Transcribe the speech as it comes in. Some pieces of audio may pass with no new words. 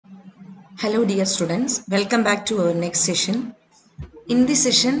Hello dear students, welcome back to our next session. In this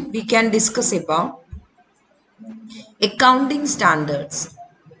session, we can discuss about accounting standards.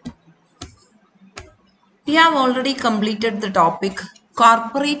 We have already completed the topic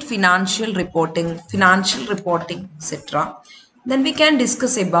corporate financial reporting, etc. Then we can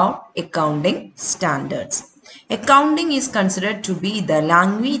discuss about accounting standards. Accounting is considered to be the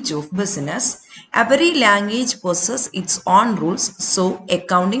language of business. Every language possesses its own rules, so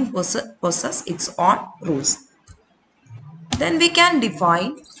accounting possesses its own rules. Then we can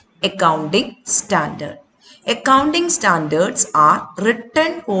define accounting standard. Accounting standards are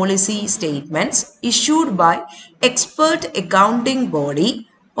written policy statements issued by expert accounting body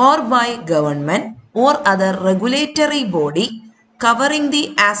or by government or other regulatory body covering the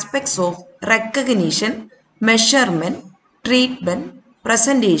aspects of recognition, measurement, treatment,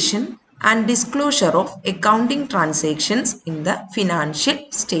 presentation and disclosure of accounting transactions in the financial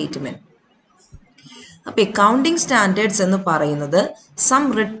statement. അപ്പോൾ accounting standards എന്ന് പറയുന്നത് some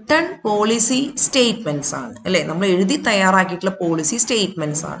return policy statements ആണ് അല്ലേ, നമ്മൾ എഴുതി തയ്യാറാക്കിയിട്ടുള്ള policy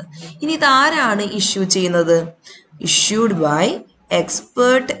statements ആണ്. ഇനി ഇതാരാണ് ഇഷ്യൂ ചെയ്യുന്നത്? Issued by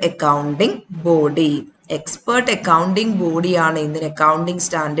expert accounting body. Expert accounting ബോഡിയാണ് ഇതിന് അക്കൗണ്ടിങ്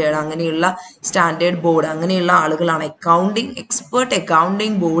സ്റ്റാൻഡേർഡ്, അങ്ങനെയുള്ള സ്റ്റാൻഡേർഡ് ബോർഡ്, അങ്ങനെയുള്ള ആളുകളാണ് എക്സ്പേർട്ട്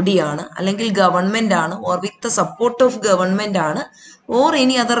അക്കൗണ്ടിങ് ബോഡിയാണ്, അല്ലെങ്കിൽ ഗവൺമെന്റ് ആണ്, or with the support of government ആണ്, or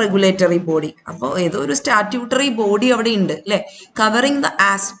any other regulatory body. അപ്പോൾ ഏതോ ഒരു സ്റ്റാറ്റ്യൂട്ടറി ബോഡി അവിടെ ഉണ്ട് അല്ലെ, കവറിങ് ദ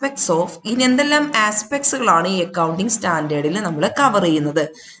ആസ്പെക്ട്സ് ഓഫ്. ഇനി എന്തെല്ലാം ആസ്പെക്ട്സുകളാണ് ഈ അക്കൗണ്ടിങ് സ്റ്റാൻഡേർഡിൽ നമ്മൾ കവർ ചെയ്യുന്നത്?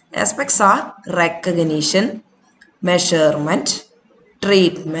 Aspects R recognition, measurement,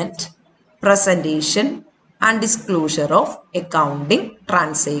 treatment, presentation and disclosure of accounting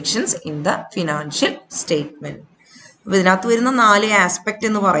transactions in the financial statement. ഇതിനകത്ത് വരുന്ന 4 ആസ്പെക്ട്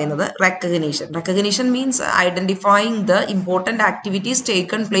എന്ന് പറയുന്നത് recognition means identifying the important activities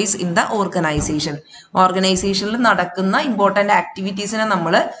taken place in the ഓർഗനൈസേഷനിൽ നടക്കുന്ന ഇമ്പോർട്ടൻറ്റ് ആക്ടിവിറ്റീസിനെ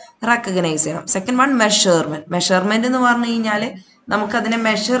നമ്മൾ റെക്കഗ്നൈസ് ചെയ്യണം. സെക്കൻഡ് വൺ മെഷർമെന്റ് എന്ന് പറഞ്ഞു കഴിഞ്ഞാൽ നമുക്കതിനെ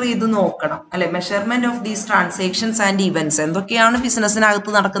മെഷർ ചെയ്ത് നോക്കണം അല്ലെ. Measurement of these transactions and events, എന്തൊക്കെയാണ്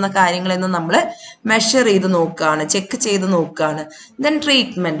ബിസിനസ്സിനകത്ത് നടക്കുന്ന കാര്യങ്ങളെന്ന് നമ്മൾ മെഷർ ചെയ്ത് നോക്കുകയാണ്, ചെക്ക് ചെയ്ത് നോക്കുകയാണ്. ദെൻ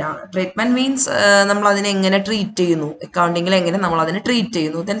ട്രീറ്റ്മെന്റ് ആണ്. ട്രീറ്റ്മെന്റ് മീൻസ് നമ്മൾ അതിനെ എങ്ങനെ ട്രീറ്റ് ചെയ്യുന്നു, അക്കൗണ്ടിങ്ങിൽ എങ്ങനെ നമ്മൾ അതിനെ ട്രീറ്റ്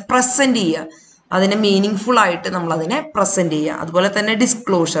ചെയ്യുന്നു. ദെൻ പ്രസന്റ് ചെയ്യുക, അതിനെ മീനിങ് ഫുൾ ആയിട്ട് നമ്മൾ അതിനെ പ്രസന്റ് ചെയ്യുക. അതുപോലെ തന്നെ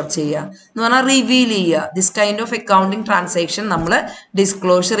ഡിസ്ക്ലോഷർ ചെയ്യുക എന്ന് പറഞ്ഞാൽ റിവീൽ ചെയ്യുക. This kind of accounting transaction നമ്മൾ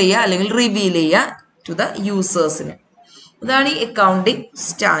ഡിസ്ക്ലോഷർ ചെയ്യുക അല്ലെങ്കിൽ റിവീൽ ചെയ്യുക ടു ദ യൂസേഴ്സിന്. ഇതാണ് ഈ അക്കൗണ്ടിങ്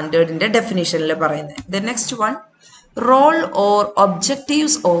സ്റ്റാൻഡേർഡിന്റെ ഡെഫിനിഷനിൽ പറയുന്നത്. The next one, role or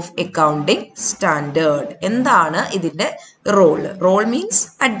objectives of accounting standard. എന്താണ് ഇതിന്റെ role means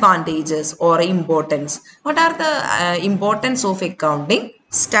advantages or importance. What are the importance of accounting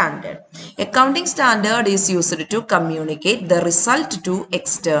standard? Accounting standard is used to communicate the result to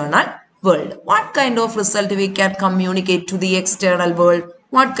external world. What kind of result we can communicate to the external world?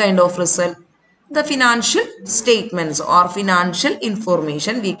 What kind of result? The financial statements or financial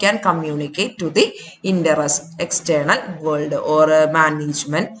information we can communicate to the external world or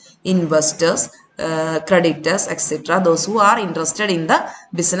management, investors, creditors, etc. Those who are interested in the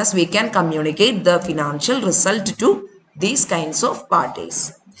business, we can communicate the financial result to these kinds of parties.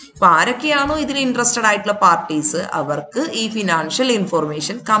 അപ്പോൾ ആരൊക്കെയാണോ ഇതിൽ interested ആയിട്ടുള്ള parties അവർക്ക് ഈ financial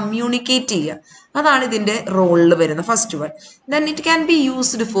information communicate ചെയ്യുക. അതാണ് ഇതിന്റെ റോളിൽ വരുന്ന first one. Then it can be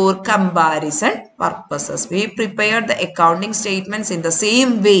used for comparison purposes. V prepare the accounting statements in the same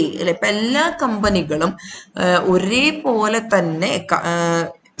way അല്ലെ. ഇപ്പം എല്ലാ കമ്പനികളും ഒരേപോലെ തന്നെ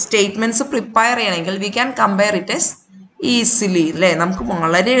സ്റ്റേറ്റ്മെന്റ്സ് പ്രിപ്പയർ ചെയ്യണമെങ്കിൽ we can compare it S easily അല്ലേ. നമുക്ക്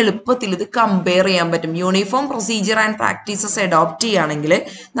വളരെ എളുപ്പത്തിൽ ഇത് കമ്പയർ ചെയ്യാൻ പറ്റും. Uniform procedure and practices adopt ചെയ്യുകയാണെങ്കിൽ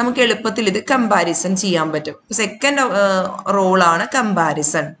നമുക്ക് എളുപ്പത്തിൽ ഇത് കമ്പാരിസൺ ചെയ്യാൻ പറ്റും. സെക്കൻഡ് റോളാണ്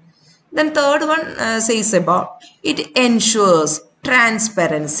comparison. Then third one says about it ensures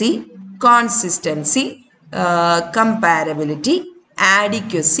transparency, consistency, comparability,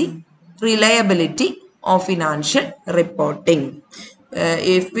 adequacy, reliability of financial reporting.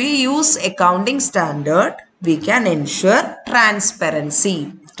 If we use accounting standard, we can ensure transparency.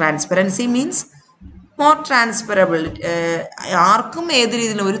 Transparency means more transferability. ആർക്കും ഏത്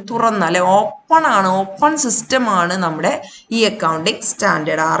രീതിയിലും ഒരു തുറന്ന അല്ലെ open system ആണ് നമ്മുടെ ഈ accounting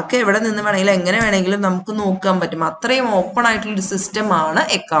standard. ആർക്ക് എവിടെ നിന്ന് വേണമെങ്കിലും എങ്ങനെ വേണമെങ്കിലും നമുക്ക് നോക്കാൻ പറ്റും. അത്രയും ഓപ്പൺ ആയിട്ടുള്ളൊരു സിസ്റ്റം ആണ്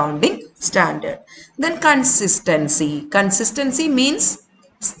accounting standard. Then consistency means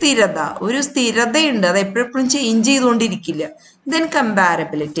സ്ഥിരത. ഒരു സ്ഥിരതയുണ്ട്, അത് എപ്പോഴെപ്പോഴും ചേഞ്ച് ചെയ്തുകൊണ്ടിരിക്കില്ല. ദെൻ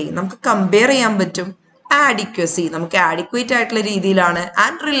കമ്പാരബിലിറ്റി, നമുക്ക് കമ്പയർ ചെയ്യാൻ പറ്റും. ആഡിക്വസി, നമുക്ക് ആഡിക്വേറ്റ് ആയിട്ടുള്ള രീതിയിലാണ്.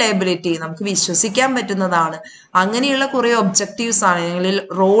 ആൻഡ് റിലയബിലിറ്റി, നമുക്ക് വിശ്വസിക്കാൻ പറ്റുന്നതാണ്. അങ്ങനെയുള്ള കുറെ ഒബ്ജക്റ്റീവ്സ് ആണ് അല്ലെങ്കിൽ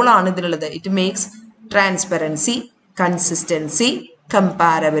റോളാണ് ഇതിലുള്ളത്. It makes transparency, consistency,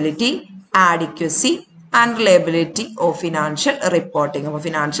 comparability, adequacy and reliability of financial reporting. അപ്പോൾ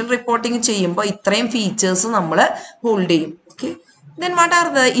ഫിനാൻഷ്യൽ റിപ്പോർട്ടിംഗ് ചെയ്യുമ്പോൾ ഇത്രയും ഫീച്ചേഴ്സ് നമ്മൾ ഹോൾഡ് ചെയ്യും. Okay, then what are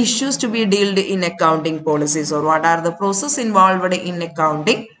the issues to be dealt in accounting policies, or what are the process involved in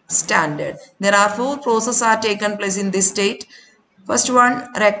accounting standard? There are 4 processes are taken place in this state. First one,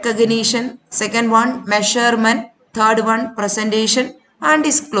 recognition. Second one, measurement. Third one, presentation and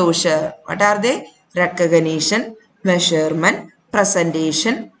disclosure. What are they? Recognition, measurement,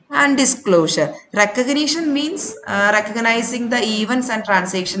 presentation and disclosure. Recognition means recognizing the events and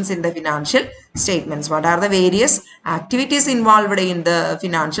transactions in the financial statements. What are the various activities involved in the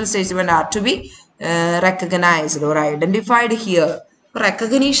financial statement are to be recognized or identified here.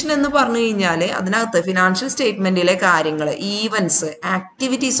 Recognition എന്ന് പറഞ്ഞു കഴിഞ്ഞാൽ അതിനകത്ത് financial സ്റ്റേറ്റ്മെന്റിലെ കാര്യങ്ങൾ, events,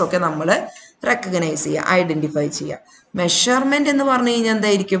 activities ഒക്കെ നമ്മൾ recognise ചെയ്യുക, identify ചെയ്യുക. Measurement എന്ന് പറഞ്ഞു കഴിഞ്ഞാൽ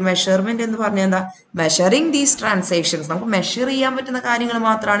എന്തായിരിക്കും? മെഷർമെന്റ് എന്ന് പറഞ്ഞാൽ എന്താ? Measuring these transactions. നമുക്ക് മെഷർ ചെയ്യാൻ പറ്റുന്ന കാര്യങ്ങൾ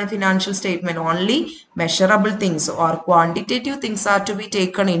മാത്രമാണ് financial statement. Only measurable things or quantitative things are to be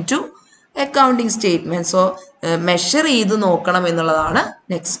taken in to accounting statement. So measure ചെയ്ത് നോക്കണം എന്നുള്ളതാണ്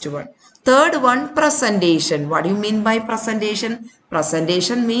next one. Third one, presentation. What do you mean by presentation?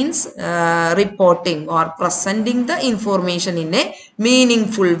 Presentation means reporting or presenting the information in a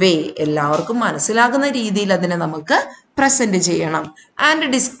meaningful way. എല്ലാവർക്കും മനസ്സിലാകുന്ന രീതിയിൽ അതിനെ നമുക്ക് present ചെയ്യണം. And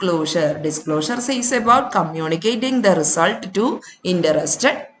disclosure. Disclosure says about communicating the result to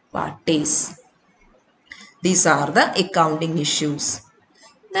interested parties. These are the accounting issues.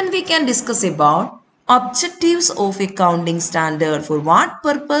 Then we can discuss about objectives of accounting standard. For what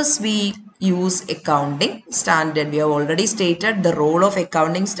purpose we use accounting standard? We have already stated the role of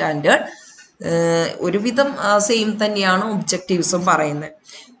accounting standard. ഒരുവിധം same തന്നെയാണ് ഒബ്ജക്റ്റീവ്സും പറയുന്നത്.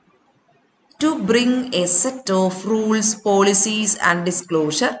 To bring a set of rules, policies and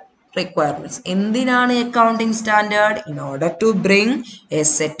disclosure requirements. എന്തിനാണ് accounting standard? In order to bring a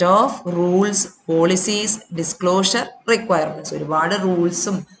set of rules, policies, disclosure requirements. ഒരുപാട്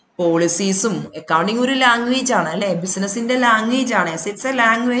റൂൾസും പോളിസീസും. Accounting ഒരു language ആണ് അല്ലെ, ബിസിനസിന്റെ language ആണ്. It's A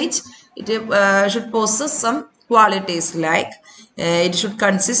language. It should possess some qualities like it should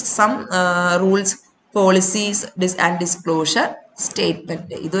consist some rules, policies and disclosure statement.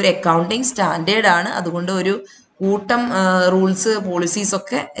 ഇതൊരു accounting standard ആണ്. അതുകൊണ്ട് ഒരു കൂട്ടം റൂൾസ്, പോളിസീസ്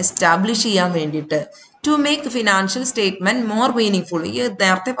ഒക്കെ എസ്റ്റാബ്ലിഷ് ചെയ്യാൻ വേണ്ടിയിട്ട് to make financial statement more meaning ഈ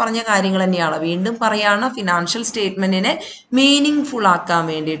നേരത്തെ പറഞ്ഞ കാര്യങ്ങൾ തന്നെയാണ്, വീണ്ടും പറയാണ്. ഫിനാൻഷ്യൽ സ്റ്റേറ്റ്മെന്റിനെ മീനിങ് ഫുൾ ആക്കാൻ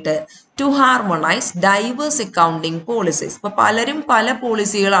വേണ്ടിയിട്ട് to harmonise diverse accounting policies. ഇപ്പൊ പലരും പല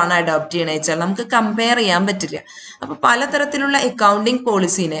പോളിസികളാണ് അഡോപ്റ്റ് ചെയ്യണത് വെച്ചാൽ നമുക്ക് കമ്പയർ ചെയ്യാൻ പറ്റില്ല. അപ്പൊ പലതരത്തിലുള്ള അക്കൗണ്ടിങ്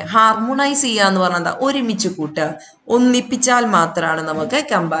പോളിസിനെ ഹാർമോണൈസ് ചെയ്യുക എന്ന് പറഞ്ഞാൽ ഒരുമിച്ച് കൂട്ടുക, ഒന്നിപ്പിച്ചാൽ മാത്രമാണ് നമുക്ക്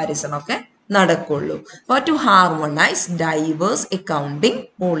കമ്പാരിസൺ ഒക്കെ നടക്കുള്ളൂ. Or to harmonize diverse accounting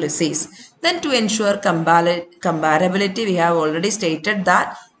policies. Then to ensure comparability, we have already stated that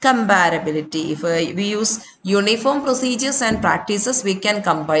comparability. If we use uniform procedures and practices, we can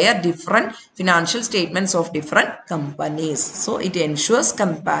compare different financial statements of different companies. So it ensures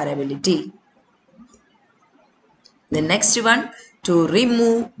comparability. The next one, to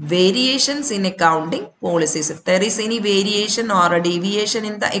remove variations in accounting policies. If there is any variation or a deviation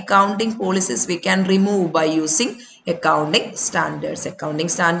in the accounting policies, we can remove by using accounting standards. Accounting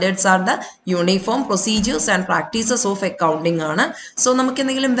standards are the uniform procedures and practices of accounting ആണ്. So നമുക്ക്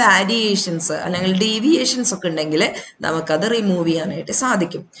എന്തെങ്കിലും variations അല്ലെങ്കിൽ deviations ഒക്കെ ഉണ്ടെങ്കിൽ നമുക്കത് remove ചെയ്യാനായിട്ട്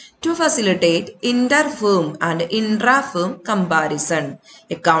സാധിക്കും. To facilitate inter-firm and intra-firm comparison.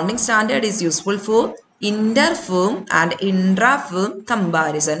 Accounting standard is useful for inter-firm and intra-firm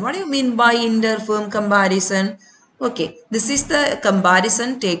comparison. What do you mean by inter-firm comparison? Okay, this is the comparison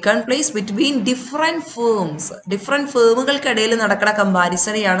taken place between different firms. Different firmകൾക്കിടയിൽ നടക്കുന്ന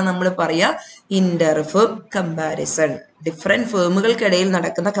കമ്പാരിസണെയാണ് നമ്മൾ പറയുക Inter-firm comparison. Different ഫേമുകൾക്കിടയിൽ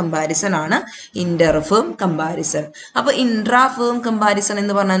നടക്കുന്ന comparison ആണ് Inter-firm comparison. അപ്പൊ intra-firm comparison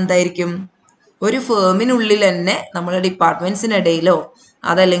എന്ന് പറഞ്ഞാൽ എന്തായിരിക്കും? ഒരു ഫേമിനുള്ളിൽ തന്നെ നമ്മുടെ ഡിപ്പാർട്ട്മെന്റ്സിനിടയിലോ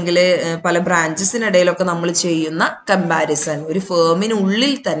അതല്ലെങ്കിൽ പല ബ്രാഞ്ചസിനിടയിലൊക്കെ നമ്മൾ ചെയ്യുന്ന കമ്പാരിസൺ. ഒരു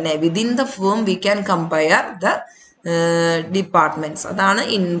ഫേമിനുള്ളിൽ തന്നെ within the firm we can compare the departments. അതാണ്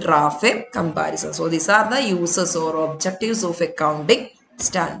intra-firm comparison. So these are the uses or objectives of accounting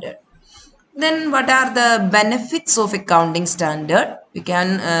standard. Then what are the benefits of accounting standard? We can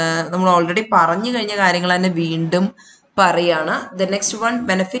നമ്മൾ already പറഞ്ഞു കഴിഞ്ഞ കാര്യങ്ങൾ തന്നെ വീണ്ടും പറയാണ്. The next one,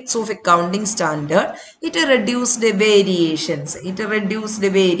 benefits of accounting standard. It reduced variations.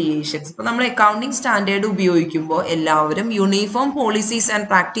 ഇപ്പൊ നമ്മൾ accounting standard ഉപയോഗിക്കുമ്പോൾ എല്ലാവരും uniform policies and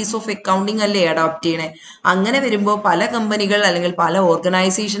practice of accounting അല്ലേ അഡോപ്റ്റ് ചെയ്യണേ. അങ്ങനെ വരുമ്പോൾ പല കമ്പനികൾ അല്ലെങ്കിൽ പല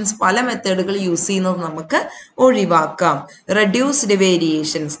ഓർഗനൈസേഷൻസ് പല മെത്തേഡുകൾ യൂസ് ചെയ്യുന്നത് നമുക്ക് ഒഴിവാക്കാം. Reduced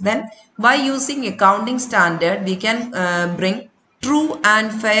variations. Then by using accounting standard we can bring true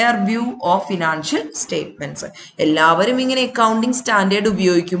and fair view of financial statements. എല്ലാവരും ഇങ്ങനെ അക്കൗണ്ടിങ് സ്റ്റാൻഡേർഡ്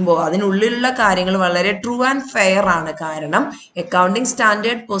ഉപയോഗിക്കുമ്പോൾ അതിനുള്ളിലുള്ള കാര്യങ്ങൾ വളരെ ട്രൂ ആൻഡ് ഫെയർ ആണ്. കാരണം accounting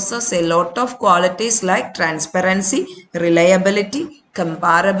standard possess a lot of qualities like transparency, reliability,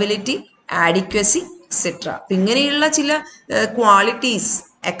 comparability, adequacy etcetera. ഇങ്ങനെയുള്ള ചില qualities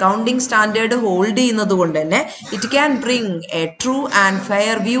accounting standard hold ചെയ്യുന്നത് കൊണ്ട് തന്നെ it can bring A true and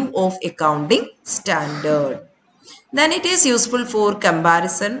fair view of accounting standard. Then it is useful for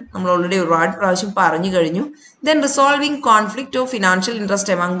comparison. നമ്മൾ already ഒരുപാട് പ്രാവശ്യം പറഞ്ഞു കഴിഞ്ഞു. Then resolving conflict of financial interest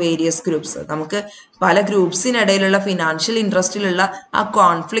among various groups. നമുക്ക് പല ഗ്രൂപ്പ്സിനിടയിലുള്ള ഫിനാൻഷ്യൽ ഇൻട്രസ്റ്റിലുള്ള ആ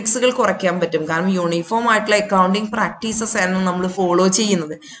കോൺഫ്ലിക്ട്സുകൾ കുറയ്ക്കാൻ പറ്റും. കാരണം യൂണിഫോം ആയിട്ടുള്ള അക്കൗണ്ടിങ് പ്രാക്ടീസസ് ആണ് നമ്മൾ ഫോളോ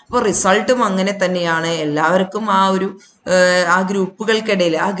ചെയ്യുന്നത്. അപ്പോൾ റിസൾട്ടും അങ്ങനെ തന്നെയാണ്. എല്ലാവർക്കും ആ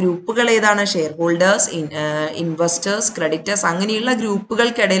ഗ്രൂപ്പുകൾക്കിടയിൽ, ആ ഗ്രൂപ്പുകൾ ഏതാണ്? ഷെയർ ഹോൾഡേഴ്സ്, ഇൻവെസ്റ്റേഴ്സ്, ക്രെഡിറ്റേഴ്സ്, അങ്ങനെയുള്ള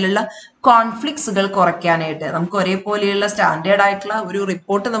ഗ്രൂപ്പുകൾക്കിടയിലുള്ള കോൺഫ്ലിക്ട്സുകൾ കുറയ്ക്കാനായിട്ട് നമുക്ക് ഒരേപോലെയുള്ള സ്റ്റാൻഡേർഡ് ആയിട്ടുള്ള ഒരു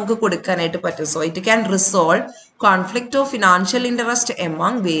റിപ്പോർട്ട് നമുക്ക് കൊടുക്കാനായിട്ട് പറ്റും. So it can resolve conflict of financial interest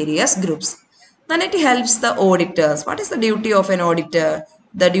among various groups. Then it helps the auditors. What is the duty of an auditor?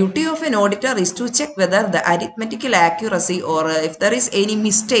 The duty of an auditor is to check whether the arithmetical accuracy or if there is any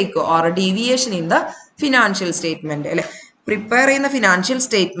mistake or a deviation in the financial statement. Prepare ചെയ്യുന്ന financial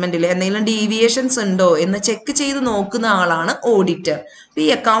സ്റ്റേറ്റ്മെന്റിൽ എന്തെങ്കിലും deviations ഉണ്ടോ എന്ന് check ചെയ്ത് നോക്കുന്ന ആളാണ് auditor. ഈ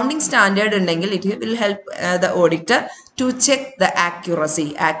accounting standard ഉണ്ടെങ്കിൽ it will help the auditor to check the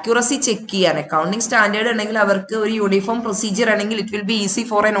accuracy check ചെയ്യാൻ. അക്കൗണ്ടിങ് സ്റ്റാൻഡേർഡ് ഉണ്ടെങ്കിൽ അവർക്ക് ഒരു യൂണിഫോം പ്രൊസീജിയർ ആണെങ്കിൽ it will be easy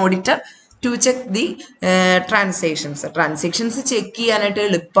for N auditor to check the transactions check ചെയ്യാനായിട്ട്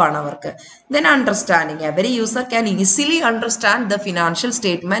എളുപ്പമാണ് അവർക്ക്. Then understanding. Every user can easily understand the financial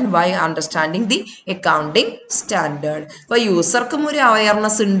statement by understanding the accounting standard. അപ്പോൾ യൂസർക്കും ഒരു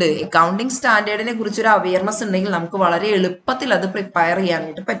awareness ഉണ്ട്. അക്കൗണ്ടിങ് സ്റ്റാൻഡേർഡിനെ കുറിച്ചൊരു awareness ഉണ്ടെങ്കിൽ നമുക്ക് വളരെ എളുപ്പത്തിൽ അത് പ്രിപ്പയർ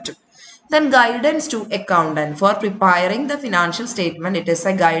ചെയ്യാനായിട്ട് പറ്റും. Then guidance to accountant. For preparing the financial statement, it is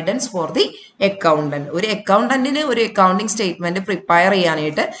a guidance for the accountant. ഒരു അക്കൗണ്ടന്റിന് ഒരു അക്കൗണ്ടിങ് സ്റ്റേറ്റ്മെന്റ് പ്രിപ്പയർ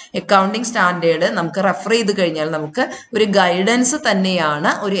ചെയ്യാനായിട്ട് അക്കൗണ്ടിങ് സ്റ്റാൻഡേർഡ് നമുക്ക് റെഫർ ചെയ്ത് കഴിഞ്ഞാൽ നമുക്ക് ഒരു ഗൈഡൻസ്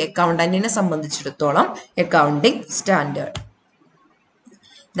തന്നെയാണ് ഒരു അക്കൗണ്ടന്റിനെ സംബന്ധിച്ചിടത്തോളം accounting standard.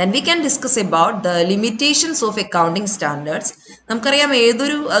 Then we can discuss about the limitations of accounting standards. നമുക്കറിയാം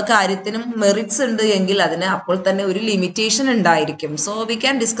ഏതൊരു കാര്യത്തിനും മെറിറ്റ്സ് ഉണ്ട് എങ്കിൽ അതിന് അപ്പോൾ തന്നെ ഒരു ലിമിറ്റേഷൻ ഉണ്ടായിരിക്കും. So we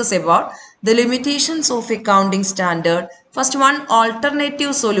can discuss about the limitations of accounting standard. First one,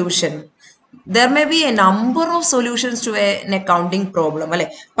 alternative solution. There may be a number of solutions to an accounting problem. അല്ലെ,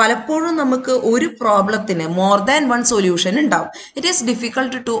 പലപ്പോഴും നമുക്ക് ഒരു പ്രോബ്ലത്തിന് more than one solution ഉണ്ടാവും. It is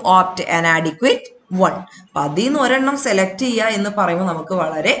difficult to opt an adequate one. അപ്പം അതിൽ നിന്ന് ഒരെണ്ണം select ചെയ്യുക എന്ന് പറയുമ്പോൾ നമുക്ക്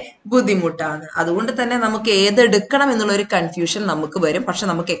വളരെ ബുദ്ധിമുട്ടാണ്. അതുകൊണ്ട് തന്നെ നമുക്ക് ഏതെടുക്കണം എന്നുള്ളൊരു കൺഫ്യൂഷൻ നമുക്ക് വരും. പക്ഷെ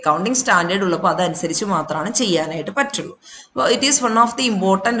നമുക്ക് അക്കൗണ്ടിങ് സ്റ്റാൻഡേർഡ് ഉള്ളപ്പോൾ അതനുസരിച്ച് മാത്രമാണ് ചെയ്യാനായിട്ട് പറ്റുള്ളൂ. അപ്പോൾ it is one of the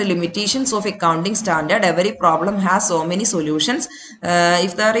important limitations of accounting standard. Every problem has so many solutions.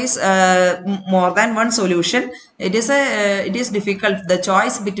 If there is more than one solution, it is difficult. The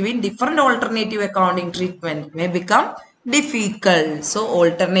choice between different alternative accounting treatment may become difficult. So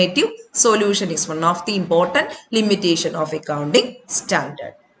alternative solution is one of the important limitation of accounting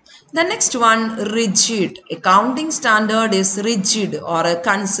standard. The next one, rigid. Accounting standard is rigid or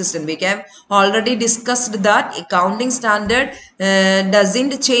consistent. We have already discussed that accounting standard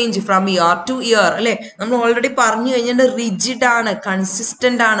doesn't change from year to year. അല്ലേ, നമ്മൾ already പറഞ്ഞു കഴിഞ്ഞിട്ട് rigid ആണ്,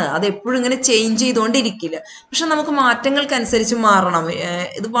 consistent ആണ്. അത് എപ്പോഴും ഇങ്ങനെ change ചെയ്തുകൊണ്ടിരിക്കില്ല. പക്ഷെ നമുക്ക് മാറ്റങ്ങൾക്കനുസരിച്ച് മാറണം.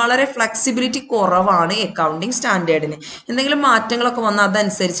 ഇത് വളരെ ഫ്ലെക്സിബിലിറ്റി കുറവാണ് അക്കൗണ്ടിങ് സ്റ്റാൻഡേർഡിന്. എന്തെങ്കിലും മാറ്റങ്ങളൊക്കെ വന്നാൽ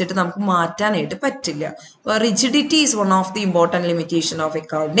അതനുസരിച്ചിട്ട് നമുക്ക് മാറ്റാനായിട്ട് പറ്റില്ല. Rigidity is one of the important limitation of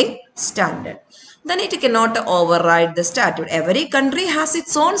accounting standard. Then it cannot override the statute. Every country has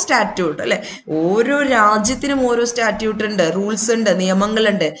its own statute. അല്ലെ, ഓരോ രാജ്യത്തിനും ഓരോ സ്റ്റാറ്റ്യൂട്ട് ഉണ്ട്, റൂൾസ് ഉണ്ട്,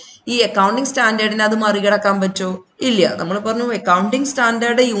 നിയമങ്ങളുണ്ട്. ഈ അക്കൗണ്ടിങ് സ്റ്റാൻഡേർഡിന് അത് മറികടക്കാൻ പറ്റുമോ? ഇല്ല. നമ്മൾ പറഞ്ഞു അക്കൗണ്ടിങ്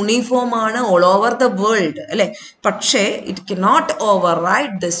സ്റ്റാൻഡേർഡ് യൂണിഫോം ആണ് ഓൾ ഓവർ ദ വേൾഡ്. അല്ലെ, പക്ഷേ it cannot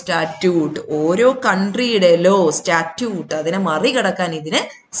override the statute. ഓരോ കൺട്രിയുടെ ലോ, സ്റ്റാറ്റ്യൂട്ട്, അതിനെ മറികടക്കാൻ ഇതിന്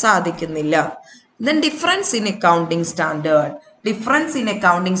സാധിക്കുന്നില്ല. Then difference in accounting standard. Difference in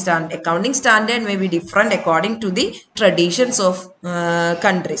accounting standard may be different according to the traditions of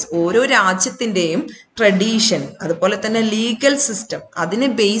countries. ഓരോ രാജ്യത്തിൻ്റെയും tradition, അതുപോലെ തന്നെ ലീഗൽ സിസ്റ്റം, അതിനെ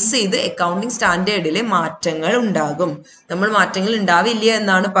ബേസ് ചെയ്ത് അക്കൗണ്ടിങ് സ്റ്റാൻഡേർഡിൽ മാറ്റങ്ങൾ ഉണ്ടാകും. നമ്മൾ മാറ്റങ്ങൾ ഉണ്ടാവില്ല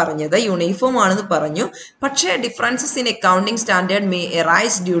എന്നാണ് പറഞ്ഞത്, യൂണിഫോം ആണെന്ന് പറഞ്ഞു. പക്ഷേ differences in accounting standard may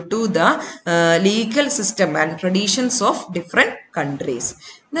arise due to the legal system and traditions of different countries.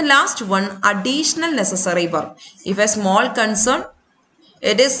 The last one, additional necessary work. If a small concern,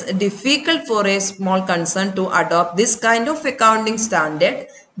 it is difficult for a small concern to adopt this kind of accounting standard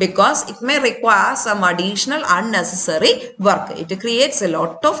because it may require some additional unnecessary work. It creates a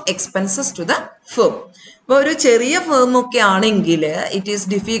lot of expenses to the firm. ഇപ്പോൾ ഒരു ചെറിയ firm ഒക്കെ ആണെങ്കിൽ it is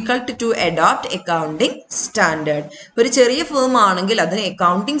difficult to adopt accounting standard. ഒരു ചെറിയ firm ആണെങ്കിൽ അതിന്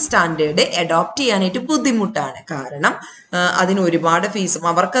accounting standard adopt ചെയ്യാനായിട്ട് ബുദ്ധിമുട്ടാണ്. കാരണം അതിന് ഒരുപാട് ഫീസും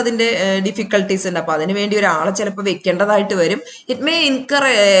അവർക്ക് അതിൻ്റെ ഡിഫിക്കൽട്ടീസ് ഉണ്ട്. അപ്പോൾ അതിന് വേണ്ടി ഒരാളെ ചിലപ്പോൾ വെക്കേണ്ടതായിട്ട് വരും. It may incur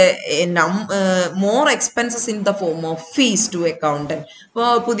more expenses in the form of fees to accountant. ഇപ്പോൾ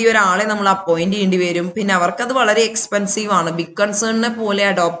പുതിയൊരാളെ നമ്മൾ അപ്പോയിന്റ് ചെയ്യേണ്ടി വരും. പിന്നെ അവർക്കത് വളരെ എക്സ്പെൻസീവ് ആണ്. ബിഗ് കൺസേണിനെ പോലെ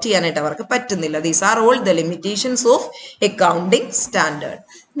അഡോപ്റ്റ് ചെയ്യാനായിട്ട് അവർക്ക് പറ്റുന്നില്ല. These are all the limitations of accounting standard.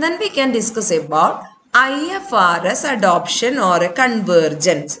 Then we can discuss about IFRS adoption or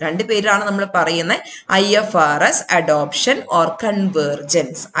convergence. രണ്ട് പേരാണ് നമ്മൾ പറയുന്നത്. IFRS adoption or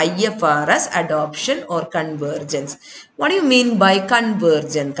convergence. IFRS adoption or convergence. What do you mean by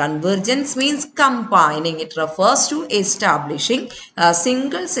convergence? Convergence means combining. It refers to establishing a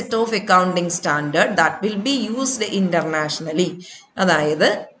single set of accounting standard that will be used internationally. അതായത്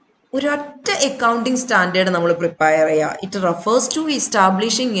ഒരൊറ്റ accounting standard നമ്മൾ prepare ചെയ്യുക. It refers to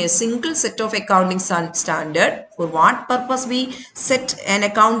establishing A single set of accounting standard. Four what purpose V set an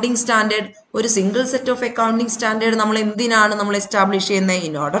accounting standard? ഒരു single set of accounting standard നമ്മൾ എന്തിനാണ് നമ്മൾ establish ചെയ്യുന്നത്?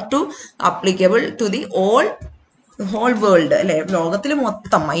 In order to applicable to the whole world, അല്ലെ, ലോകത്തിൽ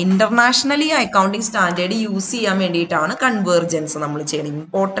മൊത്തം internationally accounting standard use ചെയ്യാൻ വേണ്ടിയിട്ടാണ് കൺവേർജൻസ് നമ്മൾ ചെയ്യുന്നത്.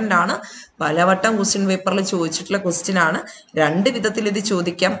 ഇമ്പോർട്ടൻ്റ് ആണ്. പലവട്ടം ക്വസ്റ്റ്യൻ പേപ്പറിൽ ചോദിച്ചിട്ടുള്ള ക്വസ്റ്റ്യൻ ആണ്. രണ്ട് വിധത്തിൽ ഇത്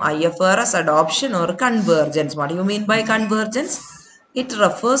ചോദിക്കാം. IFRS adoption or convergence. What do you mean by convergence? It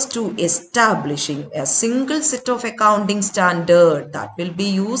refers to establishing a single set of accounting standard that will be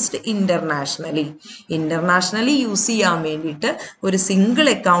used internationally. Internationally use ചെയ്യാൻ വേണ്ടിയിട്ട് ഒരു സിംഗിൾ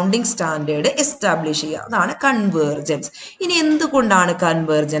അക്കൗണ്ടിങ് സ്റ്റാൻഡേർഡ് എസ്റ്റാബ്ലിഷ് ചെയ്യുക. അതാണ് convergence. ഇനി എന്തുകൊണ്ടാണ്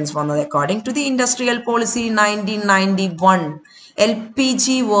convergence വന്നത്? According to the industrial policy 1991 LPG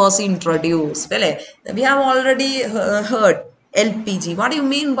was introduced. We have already heard LPG. What do you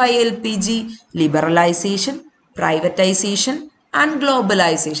mean by LPG? Liberalization, privatization and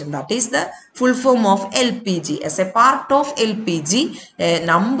globalization. That is the full form of LPG. As a part of LPG, a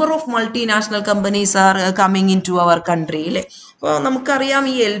number of multinational companies are coming into our country. അപ്പോൾ നമുക്കറിയാം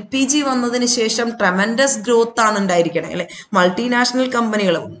ഈ LPG വന്നതിന് ശേഷം tremendous growth ആണ് ഉണ്ടായിരിക്കണേ, അല്ലെ, multinational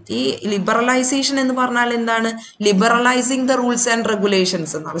കമ്പനികളും. ഈ liberalisation എന്ന് പറഞ്ഞാൽ എന്താണ്? ലിബറലൈസിങ് ദ റൂൾസ് ആൻഡ്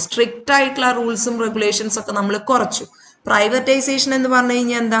റെഗുലേഷൻസ് എന്നാണ്. സ്ട്രിക്റ്റ് ആയിട്ടുള്ള റൂൾസും റെഗുലേഷൻസ് ഒക്കെ നമ്മൾ കുറച്ചു. പ്രൈവറ്റൈസേഷൻ എന്ന് പറഞ്ഞു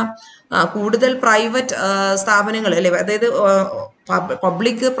കഴിഞ്ഞാൽ എന്താ? കൂടുതൽ പ്രൈവറ്റ് സ്ഥാപനങ്ങൾ, അല്ലെ, അതായത്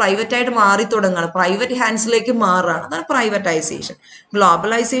പബ്ലിക് പ്രൈവറ്റ് ആയിട്ട് മാറി തുടങ്ങുകയാണ്, പ്രൈവറ്റ് ഹാൻഡ്സിലേക്ക് മാറുകയാണ്. അതാണ് പ്രൈവറ്റൈസേഷൻ.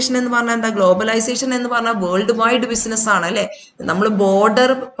 ഗ്ലോബലൈസേഷൻ എന്ന് പറഞ്ഞാൽ എന്താ? ഗ്ലോബലൈസേഷൻ എന്ന് പറഞ്ഞാൽ വേൾഡ് വൈഡ് ബിസിനസ് ആണ്, അല്ലെ, നമ്മൾ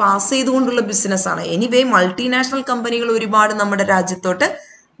ബോർഡർ പാസ് ചെയ്തുകൊണ്ടുള്ള ബിസിനസ് ആണ്. എനിവേ മൾട്ടിനാഷണൽ കമ്പനികൾ ഒരുപാട് നമ്മുടെ രാജ്യത്തോട്ട്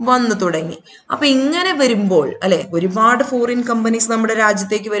വന്നു തുടങ്ങി. അപ്പൊ ഇങ്ങനെ വരുമ്പോൾ, അല്ലെ, ഒരുപാട് ഫോറിൻ കമ്പനീസ് നമ്മുടെ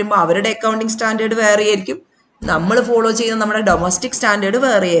രാജ്യത്തേക്ക് വരുമ്പോൾ അവരുടെ അക്കൗണ്ടിങ് സ്റ്റാൻഡേർഡ് വേറെ ആയിരിക്കും, നമ്മൾ ഫോളോ ചെയ്യുന്ന നമ്മുടെ ഡൊമസ്റ്റിക് സ്റ്റാൻഡേർഡ്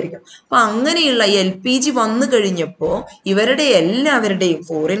വേറെ ആയിരിക്കും. അപ്പൊ അങ്ങനെയുള്ള LPG വന്നു കഴിഞ്ഞപ്പോൾ ഇവരുടെ എല്ലാവരുടെയും,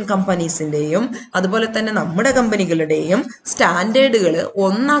 ഫോറിൻ കമ്പനീസിന്റെയും അതുപോലെ തന്നെ നമ്മുടെ കമ്പനികളുടെയും സ്റ്റാൻഡേർഡുകൾ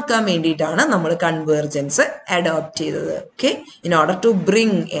ഒന്നാക്കാൻ വേണ്ടിയിട്ടാണ് നമ്മൾ കൺവേർജൻസ് അഡോപ്റ്റ് ചെയ്തത്. Okay, in order to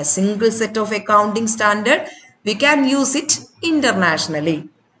bring A single set of accounting standard we can use it internationally.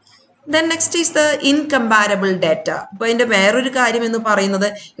 Then next is the incomparable data. ഇപ്പോൾ അതിൻ്റെ വേറൊരു കാര്യം എന്ന് പറയുന്നത്,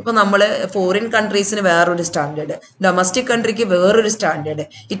 ഇപ്പോൾ നമ്മൾ ഫോറിൻ കൺട്രീസിന് വേറൊരു സ്റ്റാൻഡേർഡ്, ഡൊമസ്റ്റിക് കൺട്രിക്ക് വേറൊരു standard.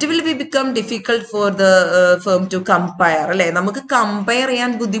 It will become difficult for the firm to compare, അല്ലെ, നമുക്ക് കമ്പയർ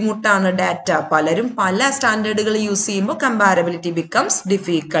ചെയ്യാൻ ബുദ്ധിമുട്ടാണ് ഡാറ്റ. പലരും പല സ്റ്റാൻഡേർഡുകൾ യൂസ് ചെയ്യുമ്പോൾ comparability becomes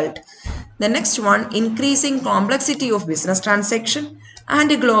difficult. The next one, increasing complexity of business transaction and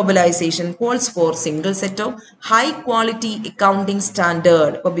globalization calls for single set of high quality accounting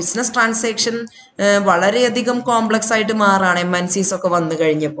standard. ഇപ്പോൾ business transaction വളരെയധികം complex ആയിട്ട് മാറാണ് MNCs ഒക്കെ വന്നു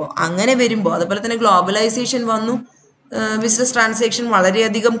കഴിഞ്ഞപ്പോൾ. അങ്ങനെ വരുമ്പോൾ, അതുപോലെ തന്നെ ഗ്ലോബലൈസേഷൻ വന്നു, ബിസിനസ് ട്രാൻസാക്ഷൻ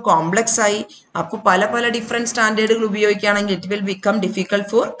വളരെയധികം കോംപ്ലക്സ് ആയി. അപ്പോൾ പല പല ഡിഫറെൻറ്റ് സ്റ്റാൻഡേർഡുകൾ ഉപയോഗിക്കുകയാണെങ്കിൽ it will become difficult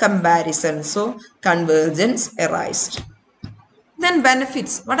for comparison. So convergence arised. Then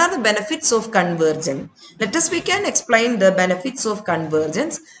benefits. What are the benefits of convergence? We can explain the benefits of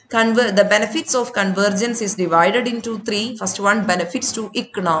convergence. The benefits of convergence is divided into three. First one, benefits to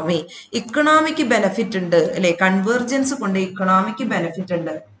economy. Economic benefit ഉണ്ട്, അല്ലെ, convergence കൊണ്ട് economic benefit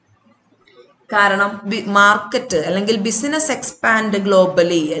ഉണ്ട്. കാരണം market അല്ലെങ്കിൽ business expand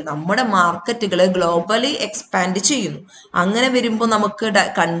globally, നമ്മുടെ മാർക്കറ്റുകൾ globally expand ചെയ്യുന്നു. അങ്ങനെ വരുമ്പോൾ നമുക്ക്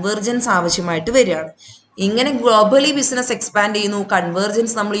കൺവേർജൻസ് ആവശ്യമായിട്ട് വരികയാണ്. ഇങ്ങനെ ഗ്ലോബലി ബിസിനസ് എക്സ്പാൻഡ് ചെയ്യുന്നു,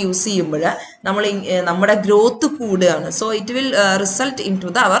 കൺവേർജൻസ് നമ്മൾ യൂസ് ചെയ്യുമ്പോൾ നമ്മൾ നമ്മുടെ ഗ്രോത്ത് കൂടുകയാണ്. So it will result in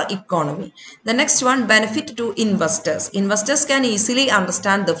to our economy. The next one, benefit to investors. Investors can easily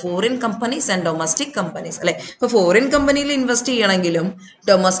understand the foreign companies and domestic companies. അല്ലെ, ഇപ്പോൾ ഫോറിൻ കമ്പനിയിൽ invest ചെയ്യണമെങ്കിലും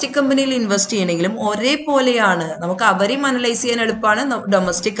ഡൊമസ്റ്റിക് കമ്പനിയിൽ ഇൻവെസ്റ്റ് ചെയ്യണമെങ്കിലും ഒരേപോലെയാണ്. നമുക്ക് അവരെയും അനലൈസ് ചെയ്യാൻ എളുപ്പമാണ്,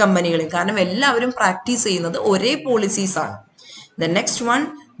 ഡൊമസ്റ്റിക് കമ്പനികളെയും. കാരണം എല്ലാവരും പ്രാക്ടീസ് ചെയ്യുന്നത് ഒരേ പോളിസീസ് ആണ്. The next one,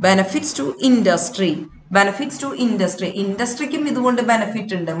 benefits to industry. Benefits to industry. ഇൻഡസ്ട്രിക്കും ഇതുകൊണ്ട്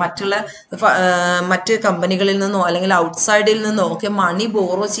ബെനിഫിറ്റ് ഉണ്ട്. മറ്റ് കമ്പനികളിൽ നിന്നോ അല്ലെങ്കിൽ ഔട്ട്സൈഡിൽ നിന്നോ ഒക്കെ മണി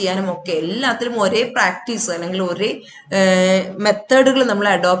ബോറോ ചെയ്യാനും ഒക്കെ എല്ലാത്തിലും ഒരേ പ്രാക്ടീസ് അല്ലെങ്കിൽ ഒരേ മെത്തേഡുകൾ നമ്മൾ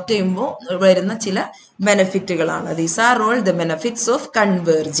അഡോപ്റ്റ് ചെയ്യുമ്പോൾ വരുന്ന ചില ബെനിഫിറ്റുകളാണ്. These are all the benefits of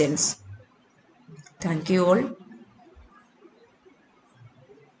convergence. Thank you all.